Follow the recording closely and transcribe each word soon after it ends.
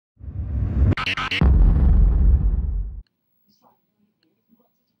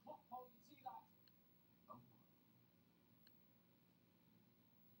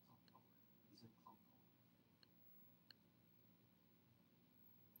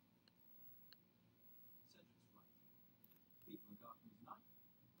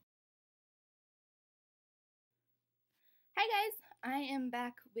Hi guys, I am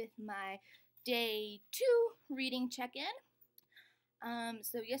back with my day 2 reading check-in.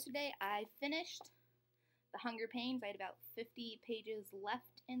 So yesterday I finished The Hunger Pains. I had about 50 pages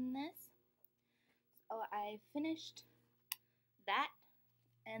left in this. So I finished that,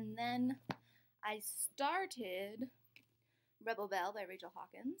 and then I started Rebel Belle by Rachel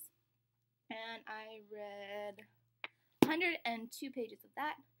Hawkins, and I read 102 pages of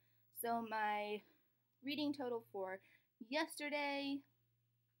that. So my reading total for yesterday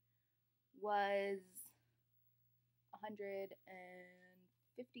was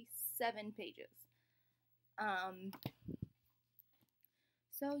 157 pages.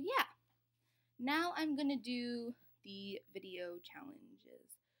 So yeah, now I'm gonna do the video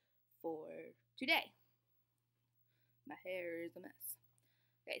challenges for today. My hair is a mess.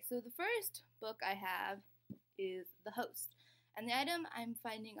 Okay, so the first book I have is The Host, and the item I'm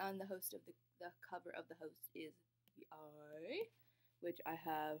finding on the host of the cover of The Host is the eye, which I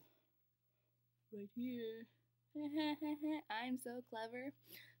have right here. I'm so clever.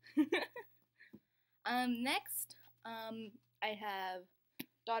 Next, I have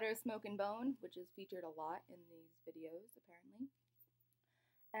Daughter of Smoke and Bone, which is featured a lot in these videos, apparently.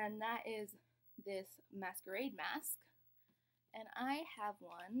 And that is this masquerade mask. And I have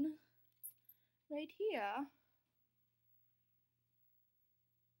one right here.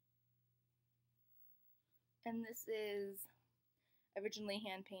 And this is originally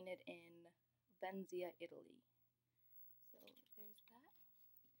hand-painted in Venezia, Italy. So there's that.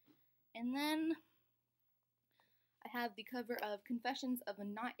 And then I have the cover of Confessions of a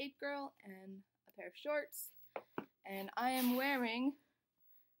Not It Girl and a pair of shorts. And I am wearing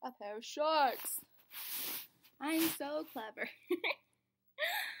a pair of shorts. I'm so clever.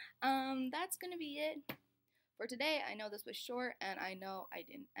 That's gonna be it for today. I know this was short, and I know I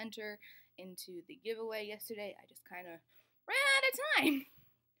didn't enter into the giveaway yesterday. I just kind of ran out of time.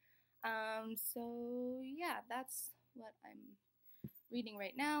 So yeah, that's what I'm reading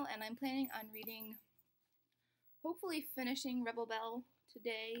right now, and I'm planning on reading, hopefully finishing Rebel Belle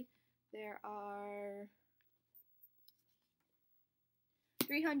today. There are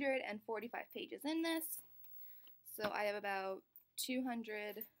 345 pages in this, so I have about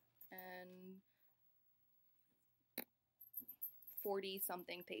 240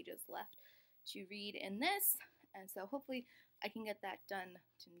 something pages left to read in this, and so hopefully I can get that done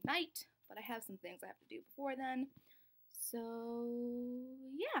tonight, but I have some things I have to do before then. So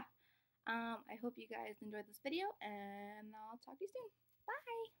yeah, I hope you guys enjoyed this video, and I'll talk to you soon.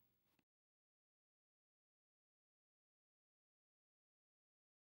 Bye!